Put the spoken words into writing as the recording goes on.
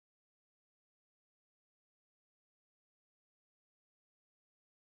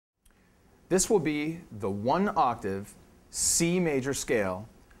This will be the 1 octave C major scale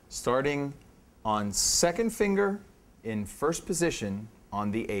starting on 2nd finger in 1st position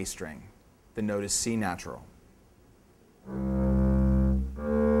on the A string. The note is C natural.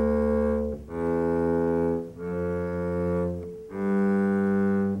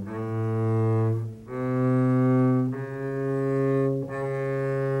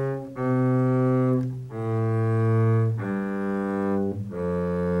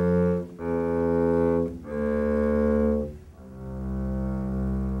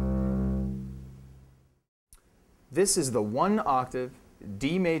 This is the 1 octave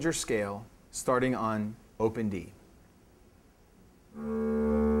D major scale starting on open D.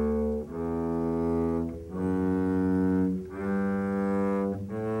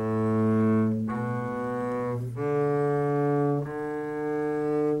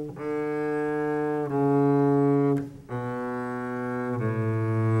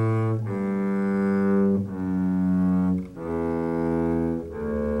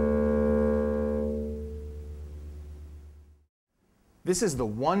 This is the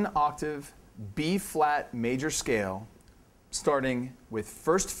 1 octave B flat major scale starting with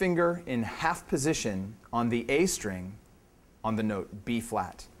 1st finger in half position on the A string on the note B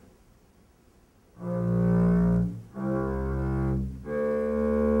flat.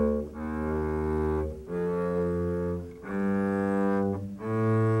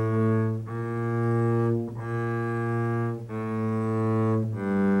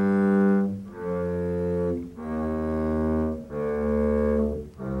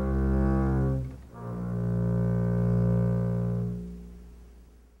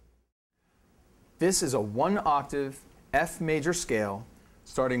 This is a 1 octave F major scale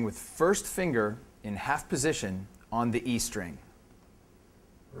starting with 1st finger in half position on the E string.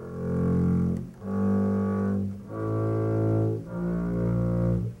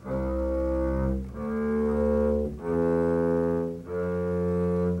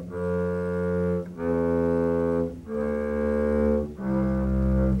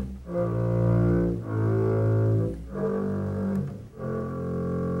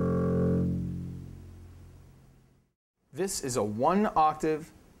 This is a 1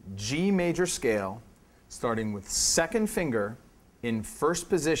 octave G major scale starting with 2nd finger in 1st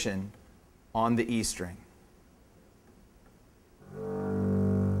position on the E string.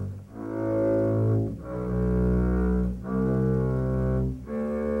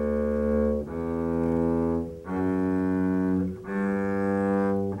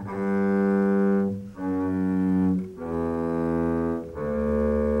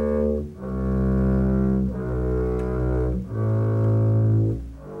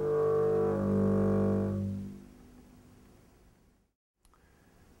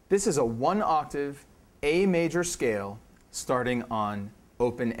 This is a 1 octave A major scale starting on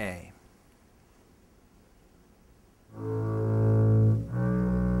open A.